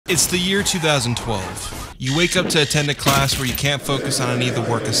It's the year 2012. You wake up to attend a class where you can't focus on any of the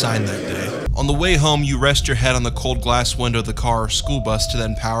work assigned that day. On the way home, you rest your head on the cold glass window of the car or school bus to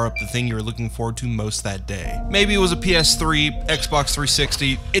then power up the thing you were looking forward to most that day. Maybe it was a PS3, Xbox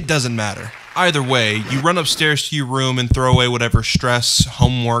 360, it doesn't matter. Either way, you run upstairs to your room and throw away whatever stress,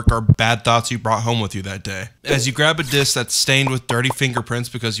 homework, or bad thoughts you brought home with you that day. As you grab a disc that's stained with dirty fingerprints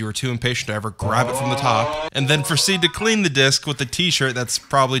because you were too impatient to ever grab it from the top, and then proceed to clean the disc with a t-shirt that's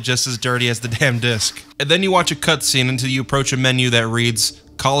probably just as dirty as the damn disc. And then you watch a cutscene until you approach a menu that reads,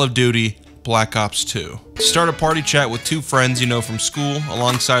 Call of Duty, Black Ops 2. Start a party chat with 2 friends you know from school,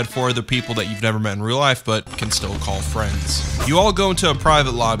 alongside 4 other people that you've never met in real life but can still call friends. You all go into a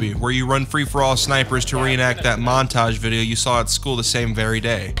private lobby where you run free-for-all snipers to reenact that montage video you saw at school the same very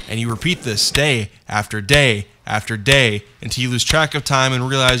day. And you repeat this day after day after day until you lose track of time and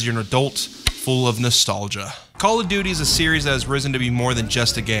realize you're an adult full of nostalgia. Call of Duty is a series that has risen to be more than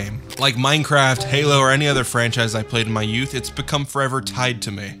just a game. Like Minecraft, Halo, or any other franchise I played in my youth, it's become forever tied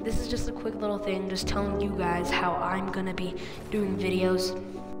to me. This is just a quick little thing, just telling you guys how I'm gonna be doing videos.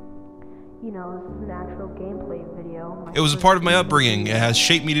 You know, this is an actual gameplay video. It was a part of my upbringing. It has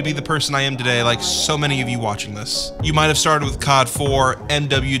shaped me to be the person I am today, like so many of you watching this. You might have started with COD 4,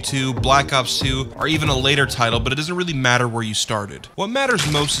 MW2, Black Ops 2, or even a later title, but it doesn't really matter where you started. What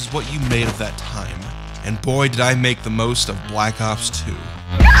matters most is what you made of that time. And boy, did I make the most of Black Ops 2.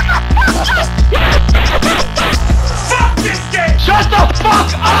 Fuck this game! Shut the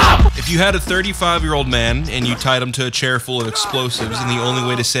fuck up! If you had a 35-year-old man and you tied him to a chair full of explosives and the only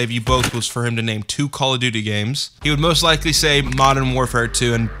way to save you both was for him to name 2 Call of Duty games, he would most likely say Modern Warfare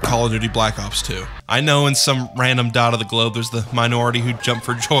 2 and Call of Duty Black Ops 2. I know in some random dot of the globe there's the minority who jump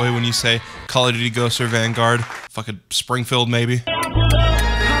for joy when you say Call of Duty Ghosts or Vanguard. Fucking Springfield maybe.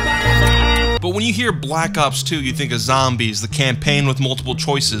 But when you hear Black Ops 2, you think of zombies, the campaign with multiple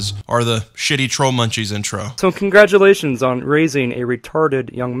choices, or the shitty Troll Munchies intro. So congratulations on raising a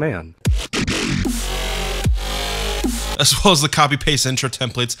retarded young man. As well as the copy-paste intro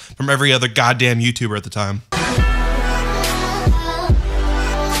templates from every other goddamn YouTuber at the time.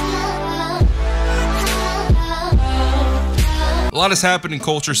 A lot has happened in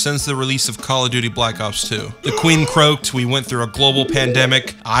culture since the release of Call of Duty Black Ops 2. The Queen croaked, we went through a global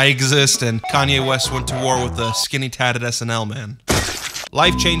pandemic, I exist, and Kanye West went to war with the skinny tatted SNL man.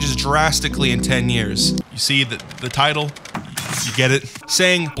 Life changes drastically in 10 years. You see the title? You get it?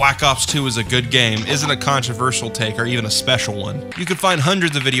 Saying Black Ops 2 is a good game isn't a controversial take or even a special one. You can find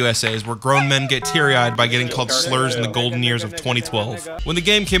hundreds of video essays where grown men get teary-eyed by getting called slurs in the golden years of 2012. When the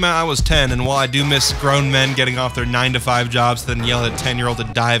game came out, I was 10, and while I do miss grown men getting off their 9-to-5 jobs to then yell at a 10-year-old to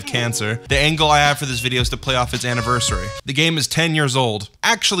die of cancer, the angle I have for this video is to play off its anniversary. The game is 10 years old.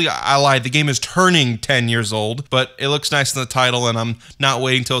 Actually, I lied, the game is turning 10 years old, but it looks nice in the title, and I'm not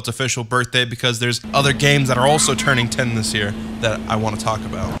waiting till its official birthday because there's other games that are also turning 10 this year that I want to talk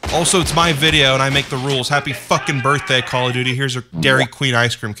about. Also, it's my video and I make the rules. Happy fucking birthday, Call of Duty. Here's your Dairy Queen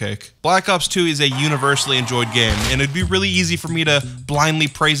ice cream cake. Black Ops 2 is a universally enjoyed game, and it'd be really easy for me to blindly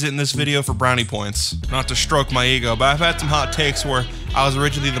praise it in this video for brownie points. Not to stroke my ego, but I've had some hot takes where I was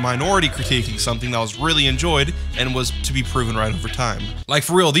originally the minority critiquing something that was really enjoyed and was to be proven right over time. Like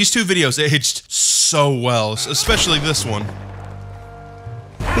for real, these 2 videos aged so well, especially this one.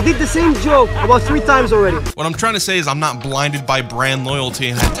 He did the same joke about 3 times already. What I'm trying to say is I'm not blinded by brand loyalty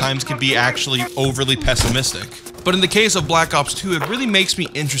and at times can be actually overly pessimistic. But in the case of Black Ops 2, it really makes me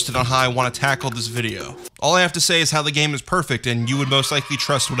interested on how I want to tackle this video. All I have to say is how the game is perfect, and you would most likely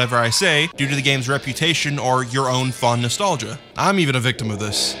trust whatever I say due to the game's reputation or your own fond nostalgia. I'm even a victim of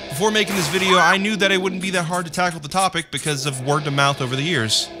this. Before making this video, I knew that it wouldn't be that hard to tackle the topic because of word of mouth over the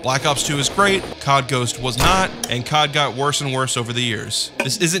years. Black Ops 2 is great, COD Ghost was not, and COD got worse and worse over the years.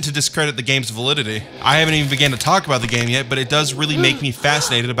 This isn't to discredit the game's validity. I haven't even begun to talk about the game yet, but it does really make me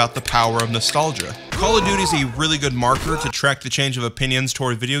fascinated about the power of nostalgia. Call of Duty is a really good marker to track the change of opinions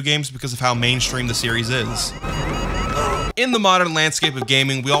toward video games because of how mainstream the series is. In the modern landscape of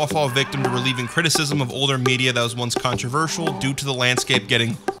gaming, we all fall victim to relieving criticism of older media that was once controversial due to the landscape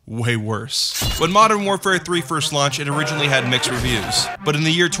getting way worse. When Modern Warfare 3 first launched, it originally had mixed reviews. But in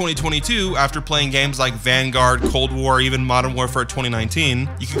the year 2022, after playing games like Vanguard, Cold War, or even Modern Warfare 2019,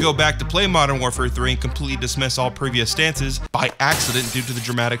 you could go back to play Modern Warfare 3 and completely dismiss all previous stances by accident due to the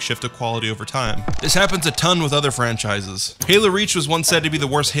dramatic shift of quality over time. This happens a ton with other franchises. Halo Reach was once said to be the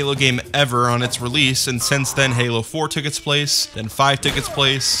worst Halo game ever on its release, and since then Halo 4 took its place, then 5 took its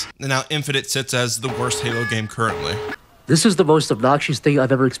place, and now Infinite sits as the worst Halo game currently. This is the most obnoxious thing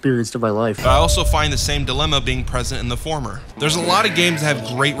I've ever experienced in my life. But I also find the same dilemma being present in the former. There's a lot of games that have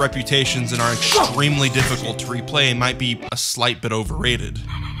great reputations and are extremely difficult to replay and might be a slight bit overrated.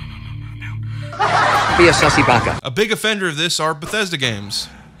 Be a sussy baka. A big offender of this are Bethesda games.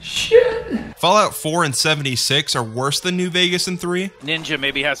 Shit. Fallout 4 and 76 are worse than New Vegas and 3. Ninja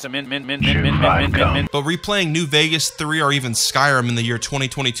maybe has some min. But replaying New Vegas 3 or even Skyrim in the year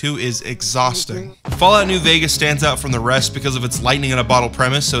 2022 is exhausting. Fallout New Vegas stands out from the rest because of its lightning in a bottle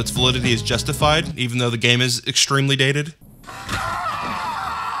premise, so its validity is justified, even though the game is extremely dated.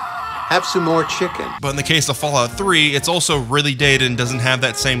 Have some more chicken. But in the case of Fallout 3, it's also really dated and doesn't have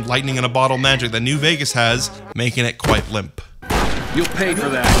that same lightning in a bottle magic that New Vegas has, making it quite limp. You'll pay for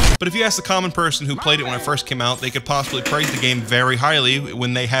that. But if you ask the common person who played it when it first came out, they could possibly praise the game very highly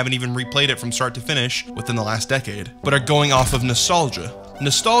when they haven't even replayed it from start to finish within the last decade, but are going off of nostalgia.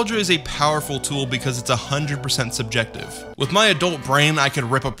 Nostalgia is a powerful tool because it's 100% subjective. With my adult brain, I could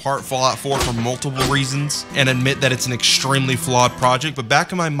rip apart Fallout 4 for multiple reasons and admit that it's an extremely flawed project, but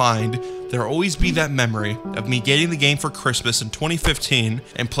back in my mind, there'll always be that memory of me getting the game for Christmas in 2015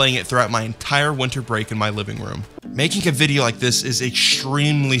 and playing it throughout my entire winter break in my living room. Making a video like this is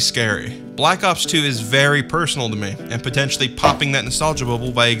extremely scary. Black Ops 2 is very personal to me, and potentially popping that nostalgia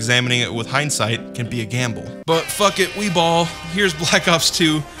bubble by examining it with hindsight can be a gamble. But fuck it, we ball. Here's Black Ops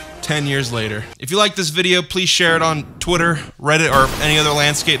 2 10 years later. If you like this video, please share it on Twitter, Reddit, or any other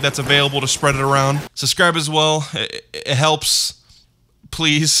landscape that's available to spread it around. Subscribe as well, it helps.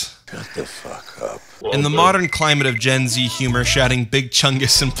 Please. Shut the fuck up. In the modern climate of Gen Z humor, shouting Big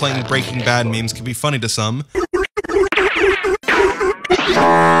Chungus and playing Breaking Bad memes can be funny to some.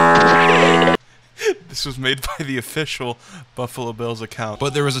 This was made by the official Buffalo Bills account.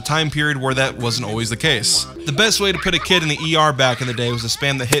 But there was a time period where that wasn't always the case. The best way to put a kid in the ER back in the day was to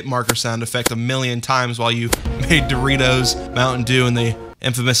spam the hit marker sound effect 1,000,000 times while you made Doritos, Mountain Dew, and the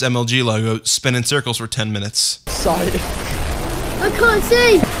infamous MLG logo spin in circles for 10 minutes. Sorry. I can't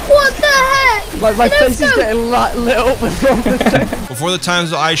see! What the heck? My face is getting lit up with Before the times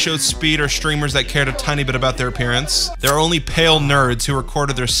that I showed speed or streamers that cared a tiny bit about their appearance, there are only pale nerds who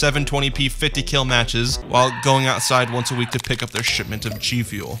recorded their 720p 50 kill matches while going outside once a week to pick up their shipment of G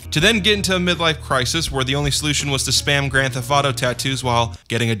Fuel. To then get into a midlife crisis where the only solution was to spam Grand Theft Auto tattoos while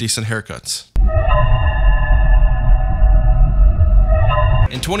getting a decent haircut.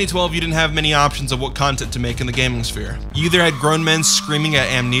 In 2012, you didn't have many options of what content to make in the gaming sphere. You either had grown men screaming at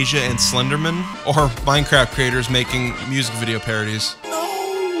Amnesia and Slenderman, or Minecraft creators making music video parodies.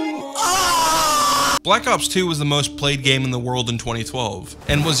 Black Ops 2 was the most played game in the world in 2012,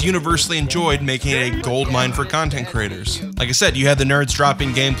 and was universally enjoyed, making it a goldmine for content creators. Like I said, you had the nerds dropping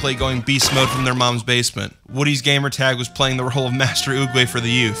gameplay going beast mode from their mom's basement. Woody's gamertag was playing the role of Master Oogway for the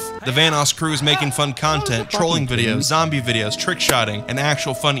youth. The Vanoss crew was making fun content, trolling videos, zombie videos, trick-shotting, and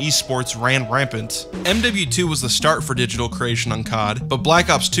actual fun esports ran rampant. MW2 was the start for digital creation on COD, but Black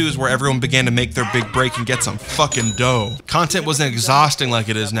Ops 2 is where everyone began to make their big break and get some fucking dough. Content wasn't exhausting like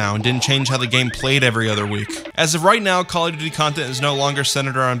it is now, and didn't change how the game played every other week. As of right now, Call of Duty content is no longer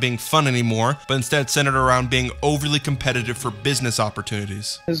centered around being fun anymore, but instead centered around being overly competitive for business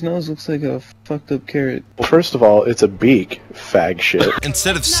opportunities. His nose looks like a fucked up carrot. Well, first of all, it's a beak, fag shit.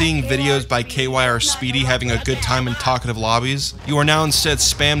 Instead of seeing videos by KY or Speedy having a good time in talkative lobbies, you are now instead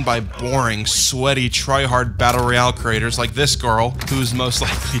spammed by boring, sweaty, try-hard battle royale creators like this girl, who's most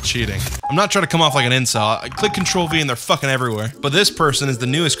likely cheating. I'm not trying to come off like an incel. I click Control V and they're fucking everywhere. But this person is the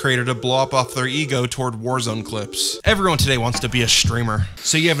newest creator to blow up off their ego toward Warzone clips. Everyone today wants to be a streamer.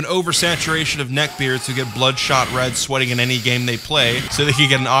 So you have an oversaturation of neckbeards who get bloodshot red sweating in any game they play so they can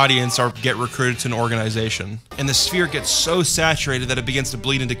get an audience or get recruited to an organization. And the sphere gets so saturated that it begins to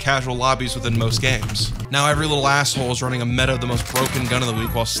bleed into casual lobbies within most games. Now every little asshole is running a meta of the most broken gun of the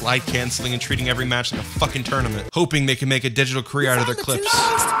week while slide canceling and treating every match like a fucking tournament, hoping they can make a digital career out of their clips.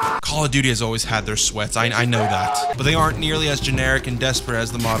 Call of Duty has always had their sweats, I know that, but they aren't nearly as generic and desperate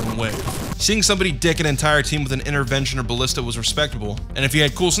as the modern wave. Seeing somebody dick an entire team with an intervention or ballista was respectable, and if you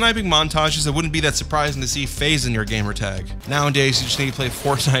had cool sniping montages, it wouldn't be that surprising to see FaZe in your gamer tag. Nowadays, you just need to play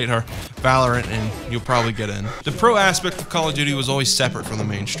Fortnite or Valorant and you'll probably get in. The pro aspect of Call of Duty was always separate from the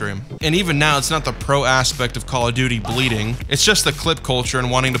mainstream. And even now, it's not the pro aspect of Call of Duty bleeding, it's just the clip culture and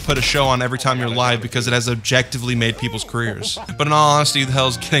wanting to put a show on every time you're live because it has objectively made people's careers. But in all honesty, who the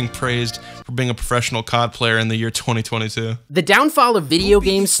hell's getting praised for being a professional COD player in the year 2022? The downfall of video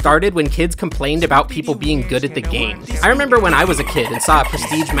games started when kids complained about people being good at the game. I remember when I was a kid and saw a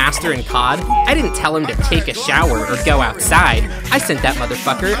prestige master in COD, I didn't tell him to take a shower or go outside. I sent that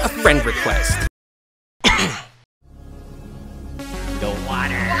motherfucker a friend request. The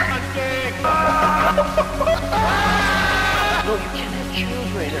water. No, you can't have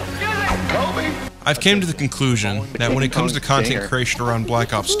chills right now. I've came to the conclusion that when it comes to content creation around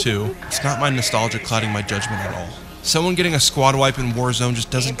Black Ops 2, it's not my nostalgia clouding my judgment at all. Someone getting a squad wipe in Warzone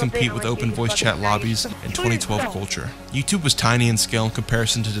just doesn't compete with open voice chat lobbies in 2012 culture. YouTube was tiny in scale in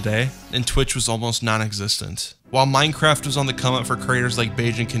comparison to today, and Twitch was almost non-existent. While Minecraft was on the come up for creators like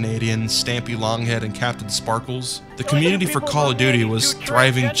Beijing Canadian, Stampy Longhead, and Captain Sparkles, the community for Call of Duty was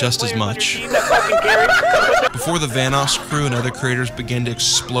thriving just as much. Before the Vanoss crew and other creators began to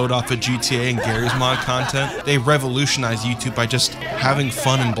explode off of GTA and Gary's mod content, they revolutionized YouTube by just having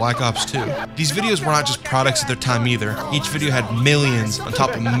fun in Black Ops 2. These videos were not just products of their time either. Each video had millions on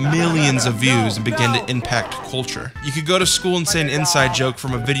top of millions of views and began to impact culture. You could go to school and say an inside joke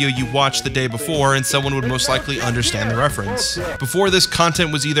from a video you watched the day before and someone would most likely understand the reference. Before this,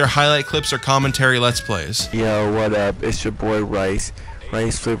 content was either highlight clips or commentary let's plays. Yo, what up? It's your boy Rice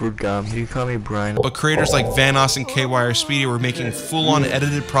flavored gum. You call me Brian. But creators like Vanoss and KY or Speedy were making full-on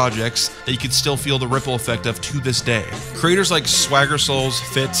edited projects that you could still feel the ripple effect of to this day. Creators like Swagger Souls,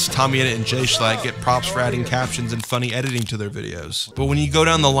 Fitz, Tommy Edit, and Jay Schlatt get props for adding captions and funny editing to their videos. But when you go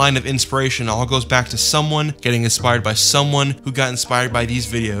down the line of inspiration, it all goes back to someone getting inspired by someone who got inspired by these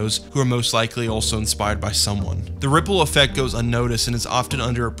videos, who are most likely also inspired by someone. The ripple effect goes unnoticed and is often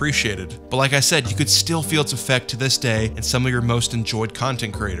underappreciated. But like I said, you could still feel its effect to this day in some of your most enjoyed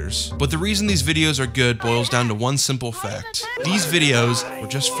content creators. But the reason these videos are good boils down to one simple fact. These videos were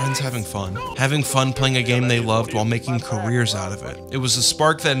just friends having fun playing a game they loved while making careers out of it. It was the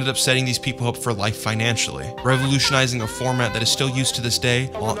spark that ended up setting these people up for life financially, revolutionizing a format that is still used to this day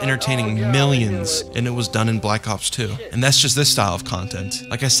while entertaining millions, and it was done in Black Ops 2. And that's just this style of content.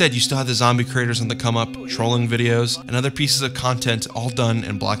 Like I said, you still have the zombie creators on the come up, trolling videos, and other pieces of content all done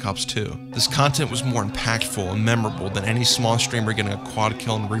in Black Ops 2. This content was more impactful and memorable than any small streamer getting a quad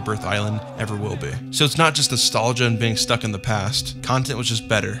kill on Rebirth Island ever will be. So it's not just nostalgia and being stuck in the past. Content was just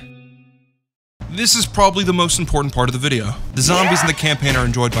better. This is probably the most important part of the video. The zombies in the campaign are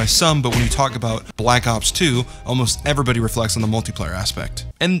enjoyed by some, but when you talk about Black Ops 2, almost everybody reflects on the multiplayer aspect.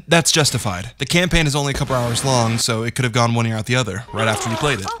 And that's justified. The campaign is only a couple hours long, so it could have gone one ear out the other, right after you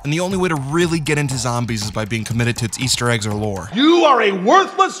played it. And the only way to really get into zombies is by being committed to its Easter eggs or lore. You are a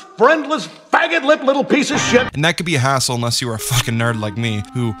worthless, friendless, faggot-lipped little piece of shit! And that could be a hassle unless you are a fucking nerd like me,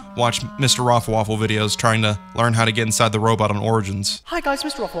 who watched Mr. Raffle Waffle videos trying to learn how to get inside the robot on Origins. Hi guys,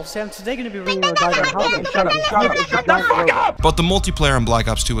 Mr. Raffle Waffle. Today going to be reading a guide on how to Shut the fuck up! But the multiplayer in Black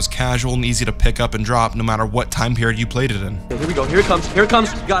Ops 2 was casual and easy to pick up and drop no matter what time period you played it in. Okay, here we go, here it comes,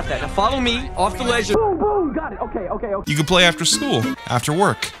 you got that. Now follow me, off the ledge. Boom, boom, got it, okay. You could play after school, after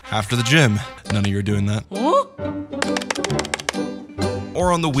work, after the gym. None of you are doing that.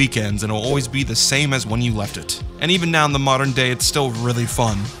 Or on the weekends, and it'll always be the same as when you left it. And even now in the modern day, it's still really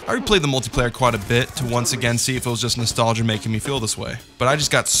fun. I replayed the multiplayer quite a bit to once again see if it was just nostalgia making me feel this way. But I just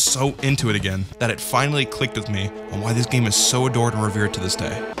got so into it again that it finally clicked with me on why this game is so adored and revered to this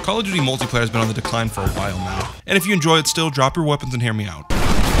day. Call of Duty multiplayer has been on the decline for a while now. And if you enjoy it still, drop your weapons and hear me out.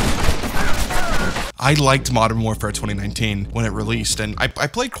 I liked Modern Warfare 2019 when it released, and I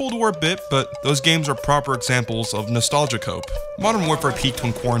played Cold War a bit, but those games are proper examples of nostalgia cope. Modern Warfare peaked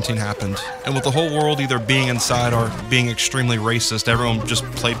when quarantine happened, and with the whole world either being inside or being extremely racist, everyone just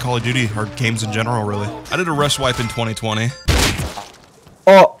played Call of Duty, or games in general, really. I did a rest wipe in 2020.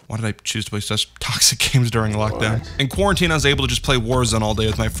 Oh! Why did I choose to play such toxic games during lockdown? In quarantine, I was able to just play Warzone all day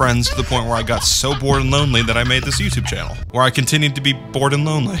with my friends to the point where I got so bored and lonely that I made this YouTube channel, where I continued to be bored and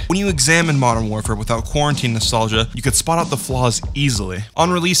lonely. When you examine Modern Warfare without quarantine nostalgia, you could spot out the flaws easily. On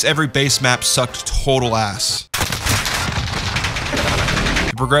release, every base map sucked total ass.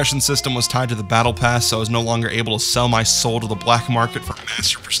 The progression system was tied to the battle pass, so I was no longer able to sell my soul to the black market for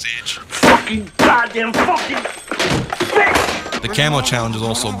master prestige. Fucking goddamn fucking bitch! The camo challenge is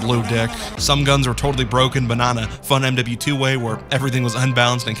also blue dick. Some guns were totally broken, but not in a fun MW2 way where everything was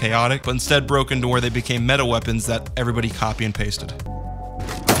unbalanced and chaotic, but instead broken to where they became meta weapons that everybody copy and pasted.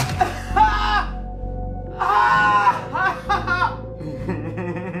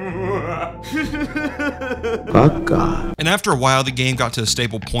 Fuck God. And after a while, the game got to a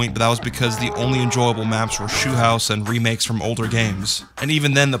stable point, but that was because the only enjoyable maps were Shoe House and remakes from older games. And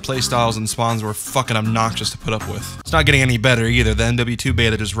even then, the playstyles and spawns were fucking obnoxious to put up with. It's not getting any better either. The MW2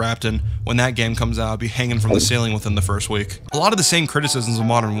 beta just wrapped, and when that game comes out, I'll be hanging from the ceiling within the first week. A lot of the same criticisms of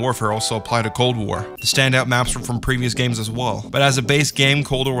Modern Warfare also apply to Cold War. The standout maps were from previous games as well. But as a base game,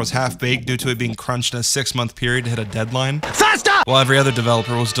 Cold War was half-baked due to it being crunched in a 6-month period to hit a deadline. Faster! While every other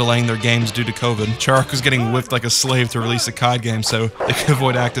developer was delaying their games due to COVID. Chark was getting whipped like a slave to release a COD game so they could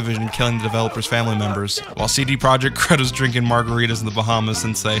avoid Activision killing the developers' family members, while CD Projekt Red was drinking margaritas in the Bahamas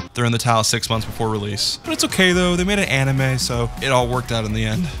since they threw in the towel 6 months before release. But it's okay though, they made an anime, so it all worked out in the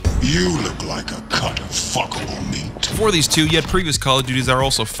end. You look like a cut of fuckable meat. Before these two, you had previous Call of Duties that are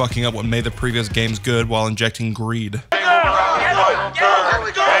also fucking up what made the previous games good while injecting greed.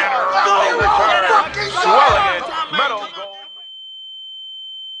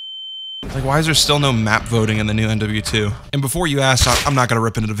 Like, why is there still no map voting in the new MW2? And before you ask, I'm not gonna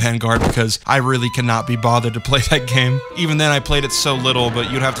rip into Vanguard because I really cannot be bothered to play that game. Even then, I played it so little, but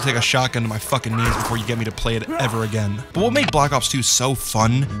you'd have to take a shotgun to my fucking knees before you get me to play it ever again. But what made Black Ops 2 so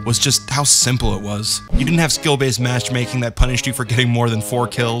fun was just how simple it was. You didn't have skill-based matchmaking that punished you for getting more than 4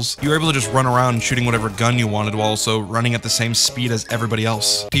 kills. You were able to just run around and shooting whatever gun you wanted while also running at the same speed as everybody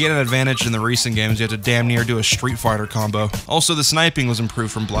else. To get an advantage in the recent games, you had to damn near do a Street Fighter combo. Also, the sniping was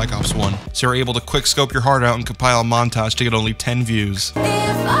improved from Black Ops 1. So you're able to quick scope your heart out and compile a montage to get only 10 views. Why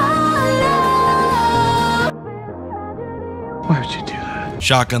would you do that?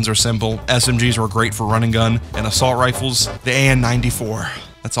 Shotguns are simple, SMGs were great for run and gun, and assault rifles, the AN-94.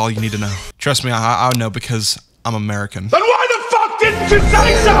 That's all you need to know. Trust me, I know because I'm American. Then why the fuck didn't you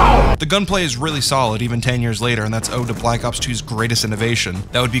say so? The gunplay is really solid even 10 years later, and that's owed to Black Ops 2's greatest innovation.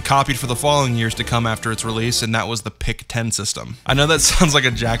 That would be copied for the following years to come after its release, and that was the PIC-10 system. I know that sounds like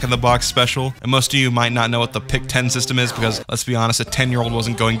a Jack-in-the-Box special, and most of you might not know what the PIC-10 system is because, let's be honest, a 10-year-old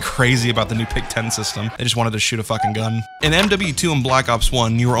wasn't going crazy about the new PIC-10 system. They just wanted to shoot a fucking gun. In MW2 and Black Ops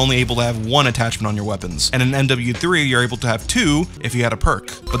 1, you were only able to have 1 attachment on your weapons, and in MW3, you're able to have 2 if you had a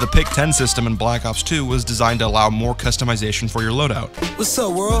perk. But the PIC-10 system in Black Ops 2 was designed to allow more customization for your loadout. What's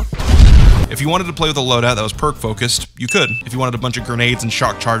up, world? If you wanted to play with a loadout that was perk-focused, you could. If you wanted a bunch of grenades and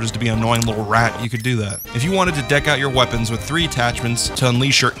shock charges to be an annoying little rat, you could do that. If you wanted to deck out your weapons with 3 attachments to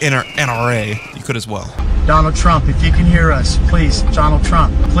unleash your inner NRA, you could as well. Donald Trump, if you can hear us, please, Donald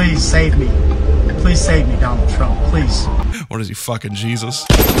Trump, please save me. Please save me, Donald Trump, please. What is he, fucking Jesus?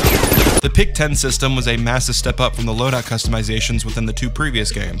 The PIC-10 system was a massive step up from the loadout customizations within the 2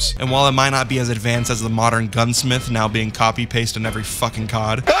 previous games. And while it might not be as advanced as the modern gunsmith now being copy-pasted in every fucking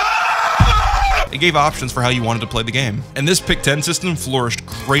COD, it gave options for how you wanted to play the game. And this PIC-10 system flourished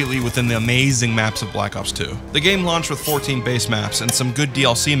greatly within the amazing maps of Black Ops 2. The game launched with 14 base maps and some good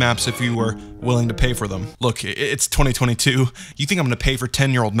DLC maps if you were willing to pay for them. Look, it's 2022. You think I'm gonna pay for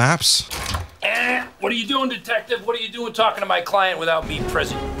 10-year-old maps? What are you doing, detective? What are you doing talking to my client without me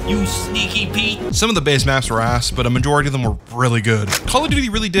present? You sneaky Pete. Some of the base maps were ass, but a majority of them were really good. Call of Duty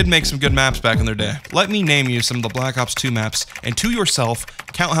really did make some good maps back in their day. Let me name you some of the Black Ops 2 maps, and to yourself,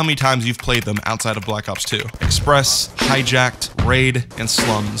 count how many times you've played them outside of Black Ops 2. Express, Hijacked, Raid, and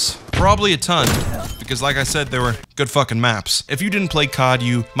Slums. Probably a ton, because like I said, they were good fucking maps. If you didn't play COD,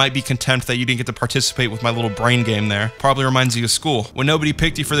 you might be content that you didn't get to participate with my little brain game there. Probably reminds you of school, when nobody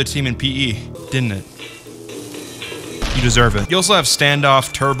picked you for the team in PE, didn't it? You deserve it. You also have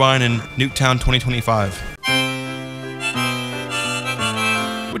Standoff, Turbine, and Nuketown 2025.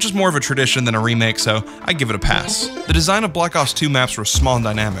 Which is more of a tradition than a remake, so I give it a pass. The design of Black Ops 2 maps were small and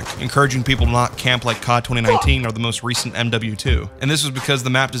dynamic, encouraging people to not camp like COD 2019 or the most recent MW2. And this was because the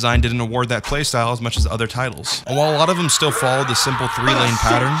map design didn't award that playstyle as much as other titles. And while a lot of them still followed the simple 3-lane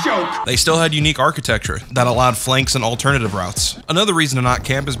pattern, they still had unique architecture that allowed flanks and alternative routes. Another reason to not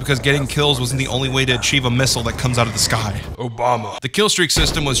camp is because getting kills wasn't the only way to achieve a missile that comes out of the sky. Obama. The kill streak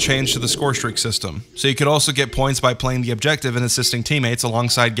system was changed to the score streak system, so you could also get points by playing the objective and assisting teammates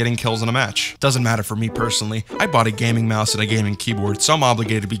alongside getting kills in a match. Doesn't matter for me personally. I bought a gaming mouse and a gaming keyboard, so I'm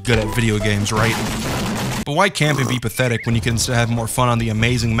obligated to be good at video games, right? But why camp and be pathetic when you can instead have more fun on the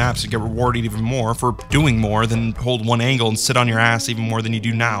amazing maps and get rewarded even more for doing more than hold one angle and sit on your ass even more than you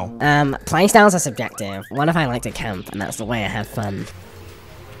do now? Playstyles are subjective. What if I like to camp and that's the way I have fun?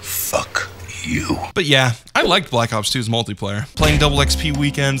 Fuck you. But yeah, I liked Black Ops 2's multiplayer. Playing double XP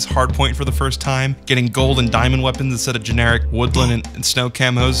weekends, hardpoint for the first time, getting gold and diamond weapons instead of generic woodland and snow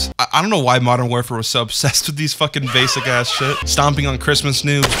camos. I don't know why Modern Warfare was so obsessed with these fucking basic ass shit. Stomping on Christmas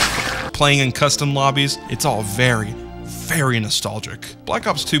noobs, playing in custom lobbies, it's all very nostalgic. Black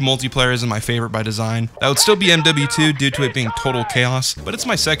Ops 2 multiplayer isn't my favorite by design. That would still be MW2 due to it being total chaos, but it's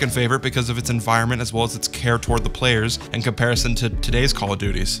my second favorite because of its environment as well as its care toward the players in comparison to today's Call of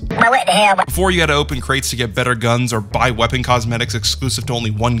Duties. Before you had to open crates to get better guns or buy weapon cosmetics exclusive to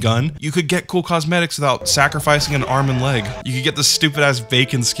only one gun, you could get cool cosmetics without sacrificing an arm and leg. You could get the stupid ass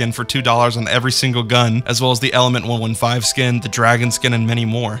bacon skin for $2 on every single gun, as well as the Element 115 skin, the Dragon skin, and many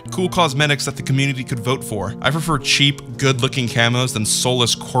more. Cool cosmetics that the community could vote for. I prefer cheap, good-looking camos than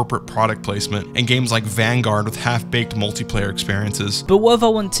soulless corporate product placement in games like Vanguard with half-baked multiplayer experiences. But what if I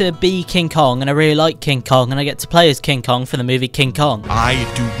want to be King Kong and I really like King Kong and I get to play as King Kong for the movie King Kong? I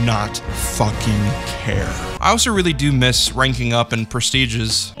do not fucking care. I also really do miss ranking up in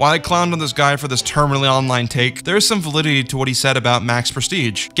prestiges. While I clowned on this guy for this terminally online take, there is some validity to what he said about max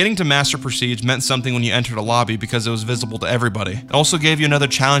prestige. Getting to master prestige meant something when you entered a lobby because it was visible to everybody. It also gave you another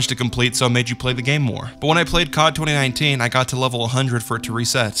challenge to complete, so it made you play the game more. But when I played COD 2019, I got to level 100 for it to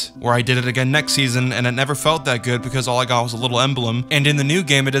reset, where I did it again next season, and it never felt that good because all I got was a little emblem, and in the new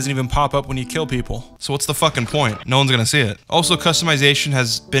game it doesn't even pop up when you kill people. So what's the fucking point? No one's gonna see it. Also, customization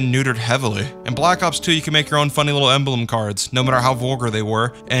has been neutered heavily. In Black Ops 2, you can make your own funny little emblem cards, no matter how vulgar they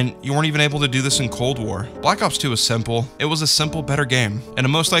were, and you weren't even able to do this in Cold War. Black Ops 2 was simple. It was a simple, better game, and it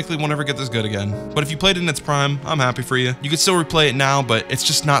most likely won't ever get this good again. But if you played it in its prime, I'm happy for you. You could still replay it now, but it's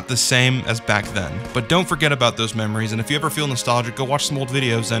just not the same as back then. But don't forget about those memories, and if you ever feel nostalgic, go watch some old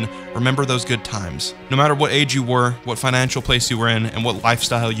videos and remember those good times. No matter what age you were, what financial place you were in, and what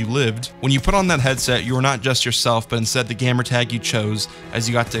lifestyle you lived, when you put on that headset, you were not just yourself, but instead the gamer tag you chose, as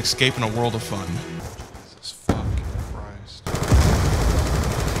you got to escape in a world of fun. Jesus fucking Christ.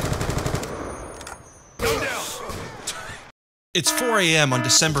 It's 4 a.m. on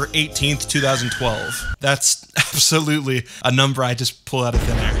December 18th, 2012. That's absolutely a number I just pulled out of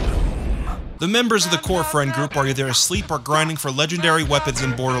thin air. The members of the core friend group are either asleep or grinding for legendary weapons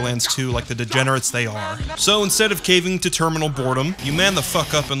in Borderlands 2 like the degenerates they are. So instead of caving to terminal boredom, you man the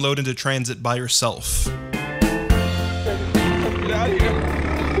fuck up and load into Tranzit by yourself.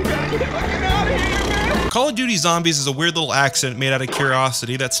 Call of Duty Zombies is a weird little accident made out of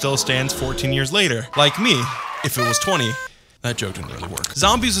curiosity that still stands 14 years later. Like me, if it was 20. That joke didn't really work.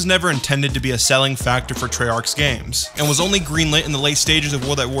 Zombies was never intended to be a selling factor for Treyarch's games, and was only greenlit in the late stages of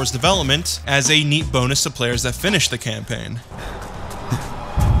World at War's development as a neat bonus to players that finished the campaign.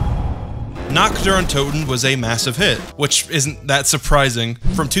 Nacht der Untoten was a massive hit, which isn't that surprising.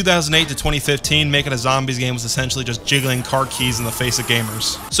 From 2008 to 2015, making a zombies game was essentially just jiggling car keys in the face of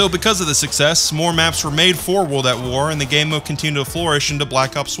gamers. So because of the success, more maps were made for World at War, and the game mode continued to flourish into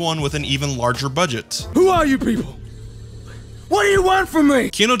Black Ops 1 with an even larger budget. Who are you people? What do you want from me?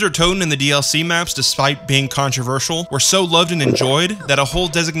 Kino der Toten and the DLC maps, despite being controversial, were so loved and enjoyed that a whole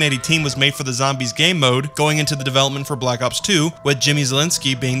designated team was made for the Zombies game mode going into the development for Black Ops 2, with Jimmy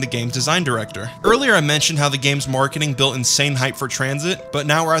Zielinski being the game's design director. Earlier I mentioned how the game's marketing built insane hype for Tranzit, but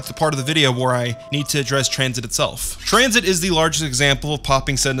now we're at the part of the video where I need to address Tranzit itself. Tranzit is the largest example of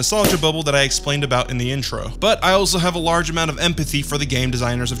popping said nostalgia bubble that I explained about in the intro, but I also have a large amount of empathy for the game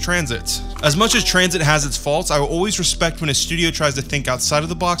designers of Tranzit. As much as Tranzit has its faults, I will always respect when a studio tries to think outside of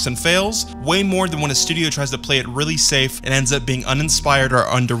the box and fails, way more than when a studio tries to play it really safe and ends up being uninspired or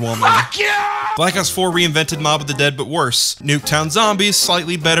underwhelming. Fuck yeah! Black Ops 4 reinvented Mob of the Dead but worse. Nuketown Zombies,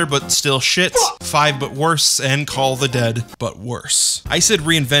 slightly better but still shit. 5 but worse, and Call of the Dead but worse. I said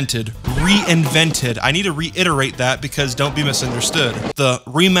reinvented. Reinvented. I need to reiterate that because don't be misunderstood. The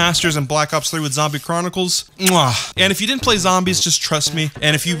remasters in Black Ops 3 with Zombie Chronicles, mwah. And if you didn't play zombies, just trust me.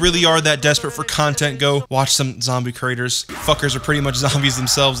 And if you really are that desperate for content, go watch some zombie creators. Fuckers are pretty much zombies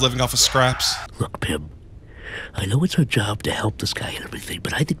themselves living off of scraps. Look, Pim, I know it's our job to help this guy and everything,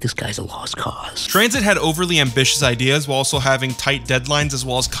 but I think this guy's a lost cause. Tranzit had overly ambitious ideas while also having tight deadlines as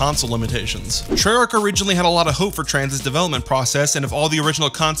well as console limitations. Treyarch originally had a lot of hope for Tranzit's development process, and if all the original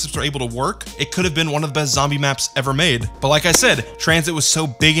concepts were able to work, it could have been one of the best zombie maps ever made. But like I said, Tranzit was so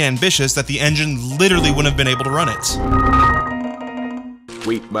big and ambitious that the engine literally wouldn't have been able to run it.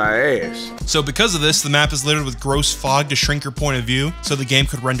 Weak my ass. So because of this, the map is littered with gross fog to shrink your point of view so the game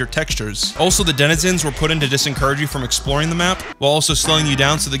could render textures. Also, the denizens were put in to disencourage you from exploring the map, while also slowing you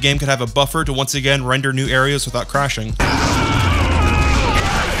down so the game could have a buffer to once again render new areas without crashing.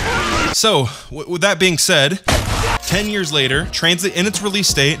 So, with that being said, 10 years later, Tranzit in its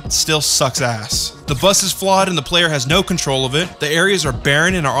release date still sucks ass. The bus is flawed and the player has no control of it. The areas are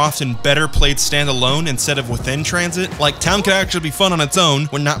barren and are often better played standalone instead of within Tranzit. Like, town could actually be fun on its own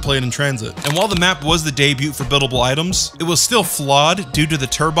when not played in Tranzit. And while the map was the debut for buildable items, it was still flawed due to the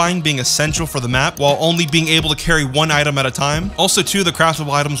turbine being essential for the map while only being able to carry one item at a time. Also, 2 of the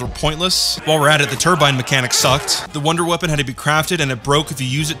craftable items were pointless. While we're at it, the turbine mechanic sucked. The wonder weapon had to be crafted and it broke if you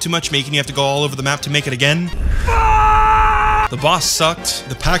use it too much, making you have to go all over the map to make it again. The boss sucked,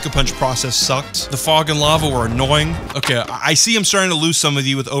 the pack-a-punch process sucked, the fog and lava were annoying. Okay, I see I'm starting to lose some of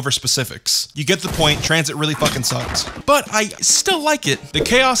you with over-specifics. You get the point, Tranzit really fucking sucked. But I still like it. The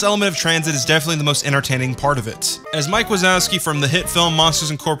chaos element of Tranzit is definitely the most entertaining part of it. As Mike Wazowski from the hit film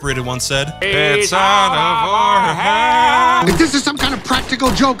Monsters Incorporated once said, "It's out of our hands." If this is some kind of practical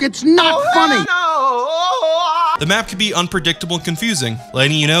joke, it's not funny. The map can be unpredictable and confusing,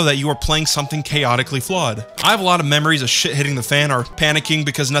 letting you know that you are playing something chaotically flawed. I have a lot of memories of shit hitting the fan or panicking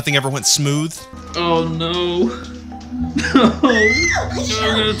because nothing ever went smooth. Oh no. We're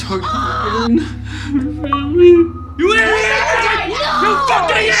gonna talk to you idiot! You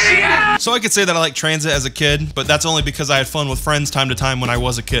fucking idiot! So I could say that I like Tranzit as a kid, but that's only because I had fun with friends time to time when I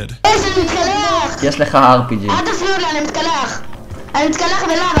was a kid. יש לך RPG.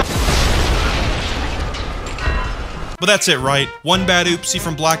 But that's it, right? One bad oopsie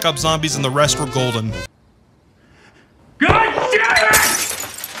from Black Ops Zombies and the rest were golden. God damn it!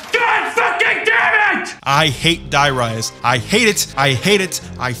 God fucking damn it! I hate Die Rise. I hate it. I hate it.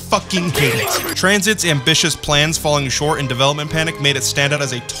 I fucking hate it. Tranzit's ambitious plans falling short in development panic made it stand out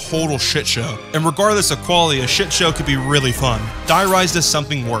as a total shit show. And regardless of quality, a shit show could be really fun. Die Rise does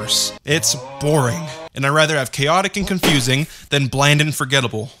something worse. It's boring. And I'd rather have chaotic and confusing than bland and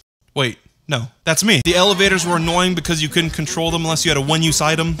forgettable. Wait. No, that's me. The elevators were annoying because you couldn't control them unless you had a one-use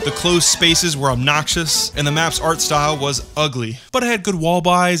item, the closed spaces were obnoxious, and the map's art style was ugly. But it had good wall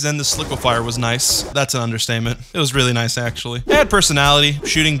buys and the sliquifier was nice. That's an understatement. It was really nice, actually. It had personality,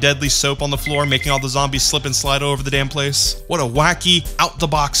 shooting deadly soap on the floor, making all the zombies slip and slide over the damn place. What a wacky,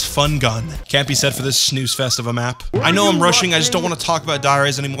 out-the-box fun gun. Can't be said for this snooze fest of a map. I know I'm rushing, I just don't want to talk about Die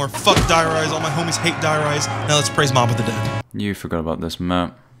Rise anymore. Fuck Die Rise, all my homies hate Die Rise. Now let's praise Mob of the Dead. You forgot about this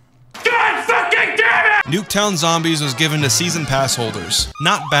map. God fucking damn it! Nuketown Zombies was given to Season Pass holders.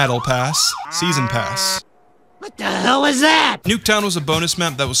 Not Battle Pass, Season Pass. What the hell was that? Nuketown was a bonus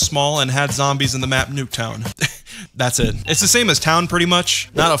map that was small and had zombies in the map Nuketown. That's it. It's the same as Town pretty much.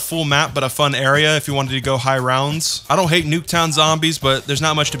 Not a full map, but a fun area if you wanted to go high rounds. I don't hate Nuketown Zombies, but there's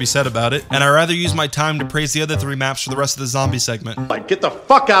not much to be said about it. And I'd rather use my time to praise the other 3 maps for the rest of the zombie segment. Get the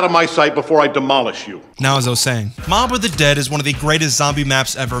fuck out of my sight before I demolish you. Now, as I was saying, Mob of the Dead is one of the greatest zombie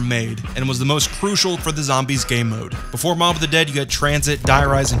maps ever made, and was the most crucial for the zombies game mode. Before Mob of the Dead, you had Tranzit, Die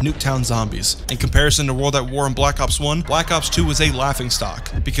Rise, and Nuketown Zombies. In comparison to World at War and Black Ops 1, Black Ops 2 was a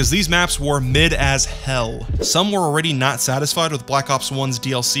laughingstock, because these maps were mid as hell. Some were already not satisfied with Black Ops 1's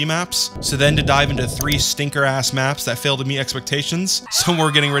DLC maps, so then to dive into 3 stinker-ass maps that failed to meet expectations, some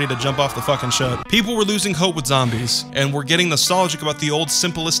were getting ready to jump off the fucking ship. People were losing hope with zombies, and were getting nostalgic about the old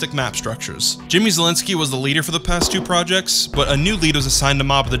simplistic map structures. Jimmy Zielinski was the leader for the past 2 projects, but a new lead was assigned to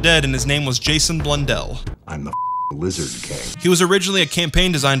Mob of the Dead, and his name was Jason Blundell. I'm the Lizard King. He was originally a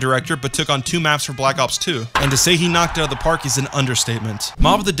campaign design director, but took on 2 maps for Black Ops 2. And to say he knocked it out of the park is an understatement.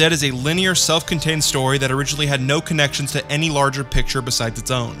 Mob of the Dead is a linear, self-contained story that originally had no connections to any larger picture besides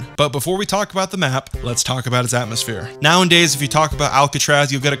its own. But before we talk about the map, let's talk about its atmosphere. Nowadays, if you talk about Alcatraz,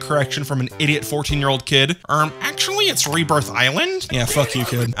 you'll get a correction from an idiot 14-year-old kid. Actually, it's Rebirth Island? Yeah, fuck you,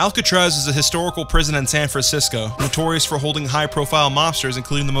 kid. Alcatraz is a historical prison in San Francisco, notorious for holding high-profile mobsters,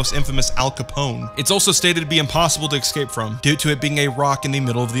 including the most infamous Al Capone. It's also stated to be impossible to escape from, due to it being a rock in the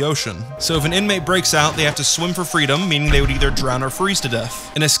middle of the ocean. So if an inmate breaks out, they have to swim for freedom, meaning they would either drown or freeze to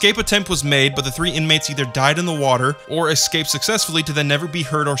death. An escape attempt was made, but the 3 inmates either died in the water, or escaped successfully to then never be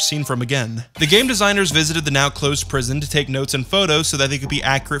heard or seen from again. The game designers visited the now closed prison to take notes and photos so that they could be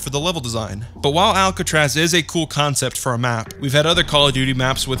accurate for the level design. But while Alcatraz is a cool concept for a map, we've had other Call of Duty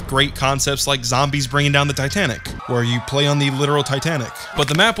maps with great concepts like zombies bringing down the Titanic, where you play on the literal Titanic. But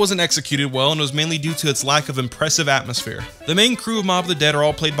the map wasn't executed well, and it was mainly due to its lack of impressive atmosphere. The main crew of Mob of the Dead are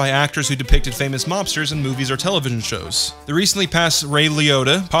all played by actors who depicted famous mobsters in movies or television shows. The recently passed Ray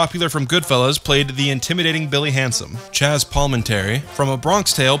Liotta, popular from Goodfellas, played the intimidating Billy Handsome. Chaz Palminteri, from A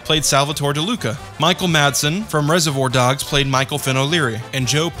Bronx Tale, played Salvatore De Luca. Michael Madsen, from Reservoir Dogs, played Michael Finn O'Leary. And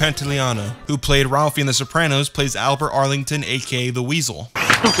Joe Pantoliano, who played Ralphie in The Sopranos, plays Albert Arlington, aka The Weasel.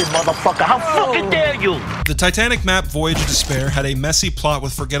 Stupid motherfucker, how fucking dare you! The Titanic map Voyage of Despair had a messy plot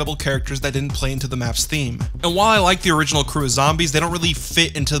with forgettable characters that didn't play into the map's theme. And while I like the original crew of zombies, they don't really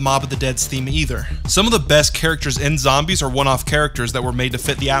fit into the Mob of the Dead's theme either. Some of the best characters in zombies are one-off characters that were made to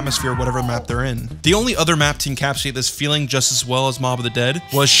fit the atmosphere of whatever map they're in. The only other map to encapsulate this feeling just as well as Mob of the Dead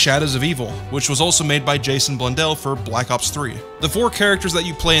was Shadows of Evil, which was also made by Jason Blundell for Black Ops 3. The 4 characters that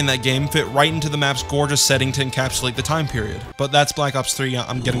you play in that game fit right into the map's gorgeous setting to encapsulate the time period. But that's Black Ops 3,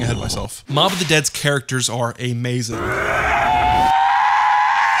 I'm getting ahead of myself. Mob of the Dead's characters are amazing.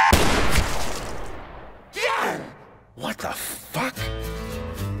 What the fuck?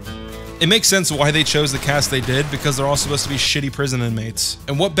 It makes sense why they chose the cast they did, because they're all supposed to be shitty prison inmates.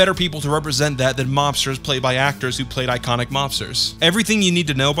 And what better people to represent that than mobsters played by actors who played iconic mobsters? Everything you need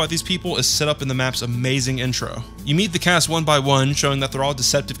to know about these people is set up in the map's amazing intro. You meet the cast one by one, showing that they're all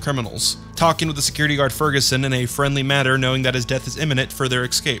deceptive criminals, talking with the security guard Ferguson in a friendly manner, knowing that his death is imminent for their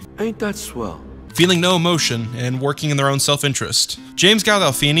escape. Ain't that swell? Feeling no emotion and working in their own self-interest. James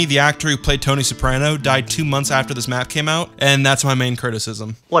Gandolfini, the actor who played Tony Soprano, died 2 months after this map came out, and that's my main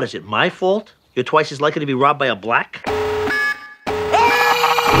criticism. What is it, my fault? You're twice as likely to be robbed by a black?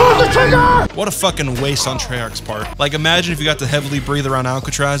 What a fucking waste on Treyarch's part. Like, imagine if you got to heavily breathe around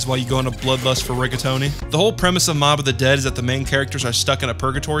Alcatraz while you go into bloodlust for rigatoni. The whole premise of Mob of the Dead is that the main characters are stuck in a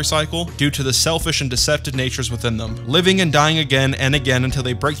purgatory cycle due to the selfish and deceptive natures within them, living and dying again and again until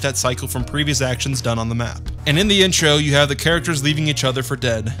they break that cycle from previous actions done on the map. And in the intro, you have the characters leaving each other for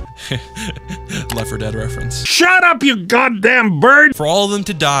dead. Left 4 Dead reference. Shut up, you goddamn bird! For all of them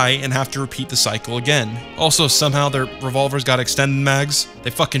to die and have to repeat the cycle again. Also, somehow their revolvers got extended mags. They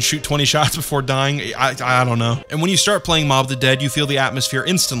fucking shoot 20 shots before dying. I don't know. And when you start playing Mob of the Dead, you feel the atmosphere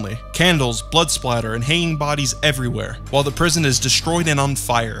instantly. Candles, blood splatter, and hanging bodies everywhere, while the prison is destroyed and on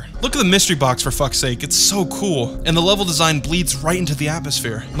fire. Look at the mystery box, for fuck's sake. It's so cool. And the level design bleeds right into the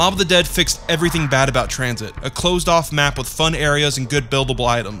atmosphere. Mob of the Dead fixed everything bad about Tranzit. A closed-off map with fun areas and good buildable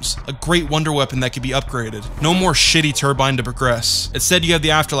items. A great wonder weapon that could be upgraded. No more shitty turbine to progress. Instead, you have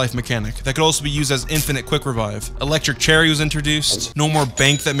the afterlife mechanic that could also be used as infinite quick revive. Electric cherry was introduced. No more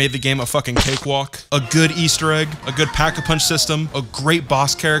bank that made the game a fucking cakewalk. A good Easter egg. A good pack-a-punch system. A great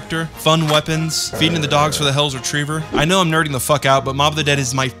boss character. Fun weapons. Feeding the dogs for the Hell's Retriever. I know I'm nerding the fuck out, but Mob of the Dead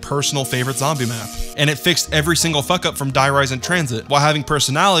is my personal favorite zombie map. And it fixed every single fuck-up from Die Rise and Tranzit, while having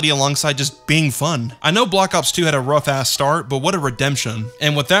personality alongside just being fun. I know Black Ops 2 had a rough-ass start, but what a redemption.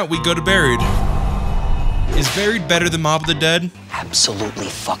 And with that, we go to Buried. Is Buried better than Mob of the Dead? Absolutely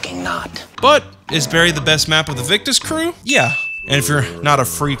fucking not. But is Buried the best map of the Victus crew? Yeah. And if you're not a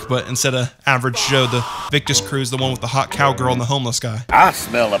freak, but instead of average Joe, the Victus crew is the one with the hot cowgirl and the homeless guy. I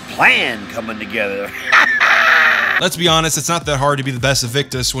smell a plan coming together. Let's be honest, it's not that hard to be the best of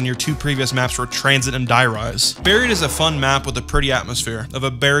Victus when your 2 previous maps were Tranzit and Die Rise. Buried is a fun map with a pretty atmosphere of a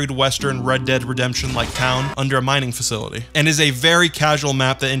buried western Red Dead Redemption-like town under a mining facility, and is a very casual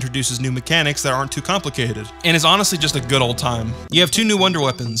map that introduces new mechanics that aren't too complicated, and is honestly just a good old time. You have 2 new wonder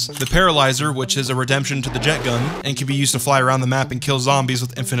weapons, the Paralyzer, which is a redemption to the jet gun, and can be used to fly around the map and kill zombies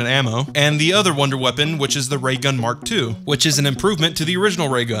with infinite ammo, and the other wonder weapon, which is the Ray Gun Mark II, which is an improvement to the original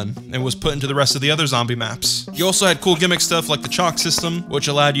Ray Gun, and was put into the rest of the other zombie maps. You also had cool gimmick stuff like the chalk system, which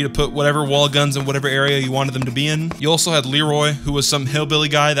allowed you to put whatever wall guns in whatever area you wanted them to be in. You also had Leroy, who was some hillbilly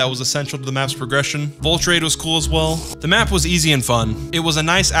guy that was essential to the map's progression. Voltrade was cool as well. The map was easy and fun. It was a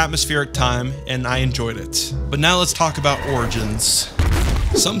nice atmospheric time, and I enjoyed it. But now let's talk about Origins.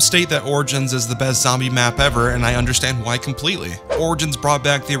 Some state that Origins is the best zombie map ever, and I understand why completely. Origins brought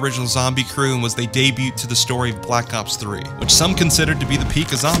back the original zombie crew and was the debut to the story of Black Ops 3, which some considered to be the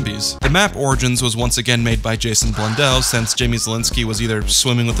peak of zombies. The map Origins was once again made by Jason Blundell, since Jimmy Zielinski was either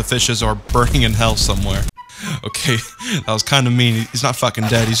swimming with the fishes or burning in hell somewhere. Okay, that was kind of mean. He's not fucking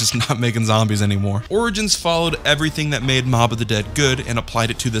dead, he's just not making zombies anymore. Origins followed everything that made Mob of the Dead good and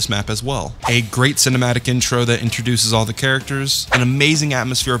applied it to this map as well. A great cinematic intro that introduces all the characters, an amazing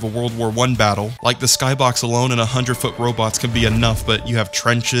atmosphere of a World War I battle. Like the skybox alone and 100-foot robots can be enough, but you have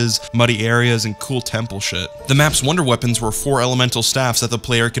trenches, muddy areas, and cool temple shit. The map's wonder weapons were 4 elemental staffs that the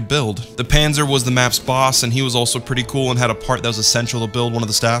player could build. The Panzer was the map's boss, and he was also pretty cool and had a part that was essential to build one of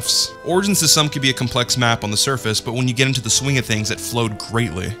the staffs. Origins to some could be a complex map on the surface, but when you get into the swing of things, it flowed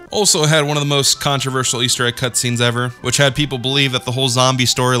greatly. Also, it had one of the most controversial Easter egg cutscenes ever, which had people believe that the whole zombie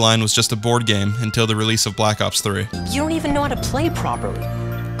storyline was just a board game until the release of Black Ops 3. You don't even know how to play properly.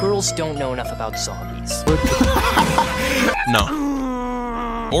 Girls don't know enough about zombies. No.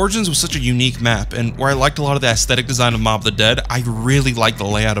 Origins was such a unique map, and where I liked a lot of the aesthetic design of Mob of the Dead, I really liked the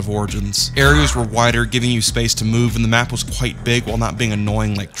layout of Origins. Areas were wider, giving you space to move, and the map was quite big while not being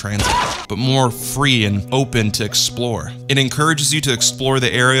annoying like Tranzit, but more free and open to explore. It encourages you to explore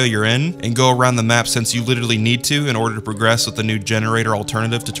the area you're in and go around the map since you literally need to in order to progress with the new generator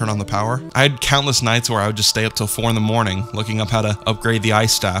alternative to turn on the power. I had countless nights where I would just stay up till 4 in the morning looking up how to upgrade the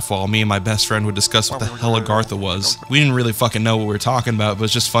ice staff while me and my best friend would discuss what the hell Agartha was. We didn't really fucking know what we were talking about, but it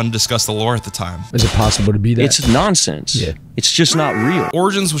was just fun to discuss the lore at the time. Is it possible to be that? It's nonsense. Yeah. It's just not real.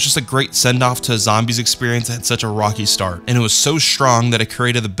 Origins was just a great send-off to a zombies experience that had such a rocky start, and it was so strong that it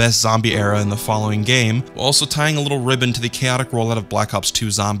created the best zombie era in the following game, while also tying a little ribbon to the chaotic rollout of Black Ops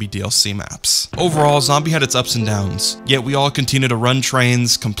 2 zombie DLC maps. Overall, Zombie had its ups and downs, yet we all continued to run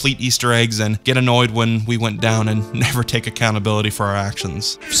trains, complete Easter eggs, and get annoyed when we went down and never take accountability for our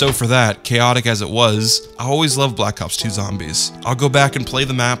actions. So for that, chaotic as it was, I always loved Black Ops 2 Zombies. I'll go back and play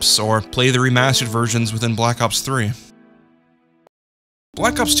the maps or play the remastered versions within Black Ops 3.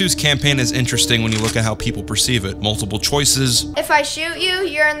 Black Ops 2's campaign is interesting when you look at how people perceive it. Multiple choices. If I shoot you,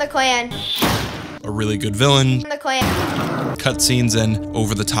 you're in the clan. a really good villain, cutscenes, and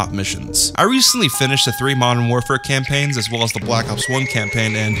over-the-top missions. I recently finished the 3 Modern Warfare campaigns as well as the Black Ops 1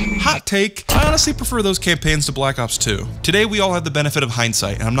 campaign, and hot take, I honestly prefer those campaigns to Black Ops 2. Today we all have the benefit of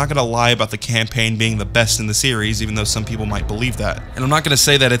hindsight, and I'm not gonna lie about the campaign being the best in the series, even though some people might believe that. And I'm not gonna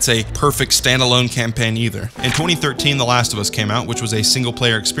say that it's a perfect standalone campaign either. In 2013, The Last of Us came out, which was a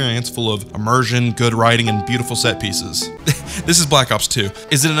single-player experience full of immersion, good writing, and beautiful set pieces. This is Black Ops 2.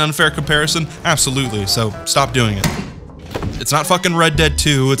 Is it an unfair comparison? Absolutely, so stop doing it. It's not fucking Red Dead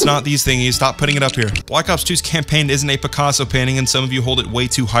 2, it's not these thingies, stop putting it up here. Black Ops 2's campaign isn't a Picasso painting and some of you hold it way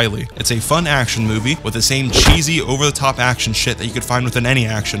too highly. It's a fun action movie with the same cheesy, over-the-top action shit that you could find within any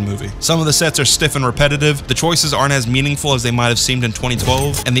action movie. Some of the sets are stiff and repetitive, the choices aren't as meaningful as they might have seemed in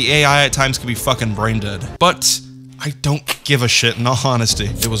 2012, and the AI at times can be fucking brain dead. But I don't give a shit, in all honesty.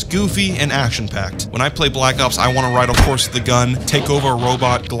 It was goofy and action-packed. When I play Black Ops, I want to ride a horse with a gun, take over a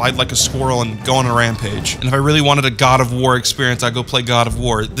robot, glide like a squirrel, and go on a rampage. And if I really wanted a God of War experience, I'd go play God of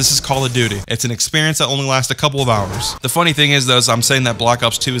War. This is Call of Duty. It's an experience that only lasts a couple of hours. The funny thing is, though, is I'm saying that Black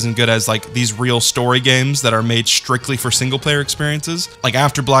Ops 2 isn't good as, like, these real story games that are made strictly for single-player experiences. Like,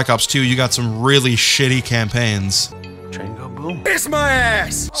 after Black Ops 2, you got some really shitty campaigns. Kiss my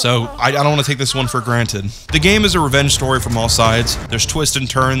ass! So, I don't want to take this one for granted. The game is a revenge story from all sides. There's twists and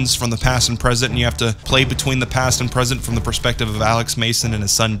turns from the past and present, and you have to play between the past and present from the perspective of Alex Mason and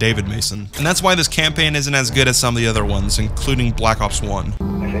his son David Mason. And that's why this campaign isn't as good as some of the other ones, including Black Ops 1.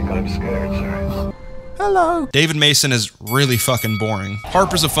 I think I'm scared, sir. Hello. David Mason is really fucking boring.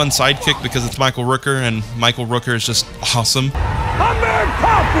 Harper's a fun sidekick because it's Michael Rooker, and Michael Rooker is just awesome. I'm Mary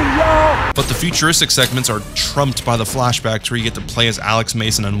Poppins, y'all! But the futuristic segments are trumped by the flashbacks where you get to play as Alex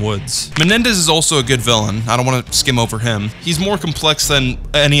Mason and Woods. Menendez is also a good villain. I don't want to skim over him. He's more complex than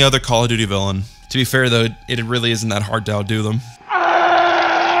any other Call of Duty villain. To be fair though, it really isn't that hard to outdo them.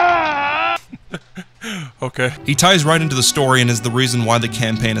 Okay. He ties right into the story and is the reason why the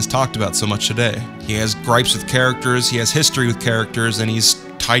campaign is talked about so much today. He has gripes with characters, he has history with characters, and he's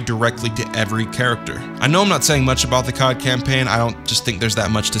tied directly to every character. I know I'm not saying much about the COD campaign, I don't just think there's that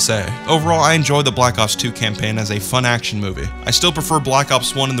much to say. Overall, I enjoy the Black Ops 2 campaign as a fun action movie. I still prefer Black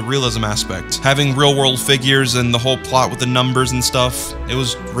Ops 1 in the realism aspect. Having real-world figures and the whole plot with the numbers and stuff, it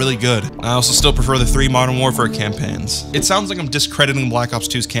was really good. I also still prefer the 3 Modern Warfare campaigns. It sounds like I'm discrediting Black Ops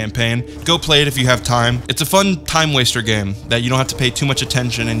 2's campaign. Go play it if you have time. It's a fun time waster game that you don't have to pay too much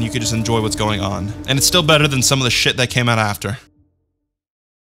attention and you can just enjoy what's going on. And it's still better than some of the shit that came out after.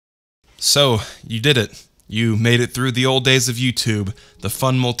 So, you did it. You made it through the old days of YouTube, the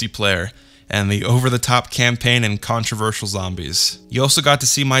fun multiplayer, and the over-the-top campaign and controversial zombies. You also got to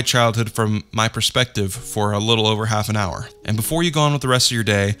see my childhood from my perspective for a little over half an hour. And before you go on with the rest of your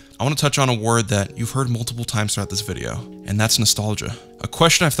day, I want to touch on a word that you've heard multiple times throughout this video, and that's nostalgia. A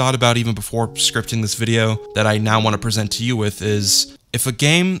question I've thought about even before scripting this video that I now want to present to you with is, if a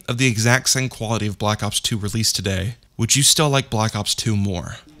game of the exact same quality of Black Ops 2 released today, would you still like Black Ops 2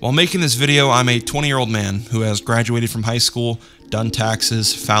 more? While making this video, I'm a 20-year-old man who has graduated from high school, done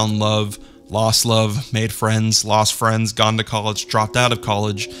taxes, found love, made friends, lost friends, gone to college, dropped out of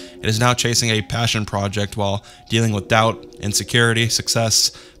college, and is now chasing a passion project while dealing with doubt, insecurity, success,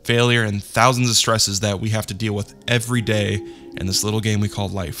 failure, and thousands of stresses that we have to deal with every day in this little game we call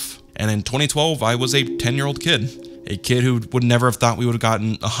life. And in 2012, I was a 10-year-old kid. A kid who would never have thought we would have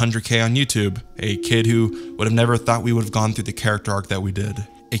gotten 100K on YouTube. A kid who would have never thought we would have gone through the character arc that we did.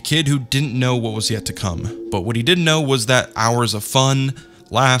 A kid who didn't know what was yet to come. But what he did know was that hours of fun,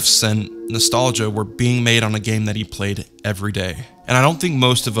 laughs, and nostalgia were being made on a game that he played every day. And I don't think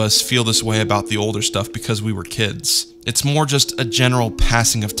most of us feel this way about the older stuff because we were kids. It's more just a general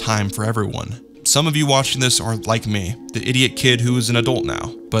passing of time for everyone. Some of you watching this are like me, the idiot kid who is an adult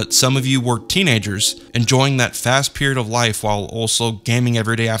now. But some of you were teenagers, enjoying that fast period of life while also gaming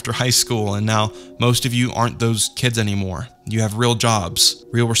every day after high school, and now most of you aren't those kids anymore. You have real jobs,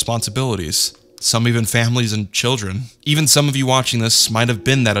 real responsibilities, some even families and children. Even some of you watching this might have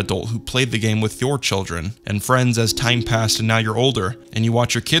been that adult who played the game with your children and friends as time passed and now you're older, and you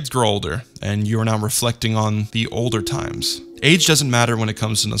watch your kids grow older, and you are now reflecting on the older times. Age doesn't matter when it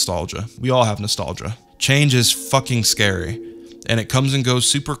comes to nostalgia. We all have nostalgia. Change is fucking scary, and it comes and goes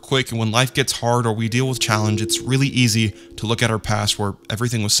super quick, and when life gets hard or we deal with challenge, it's really easy to look at our past where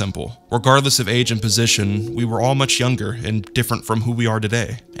everything was simple. Regardless of age and position, we were all much younger and different from who we are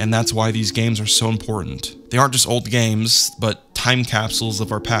today, and that's why these games are so important. They aren't just old games, but time capsules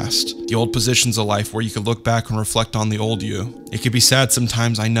of our past. The old positions of life where you could look back and reflect on the old you. It could be sad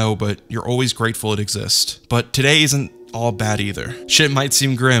sometimes, I know, but you're always grateful it exists. But today isn't all bad either. Shit might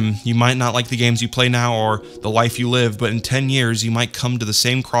seem grim, you might not like the games you play now or the life you live, but in 10 years you might come to the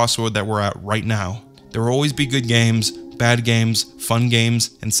same crossroad that we're at right now. There will always be good games, bad games, fun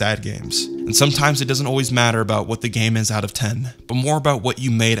games, and sad games. And sometimes it doesn't always matter about what the game is out of 10, but more about what you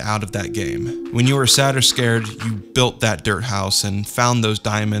made out of that game. When you were sad or scared, you built that dirt house and found those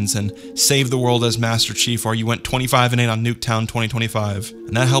diamonds and saved the world as Master Chief, or you went 25-8 on Nuketown 2025,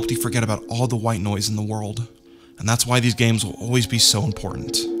 and that helped you forget about all the white noise in the world. And that's why these games will always be so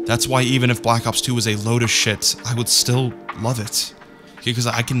important. That's why even if Black Ops 2 was a load of shit, I would still love it. Because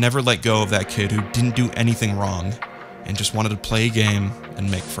I can never let go of that kid who didn't do anything wrong and just wanted to play a game and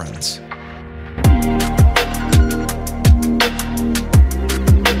make friends.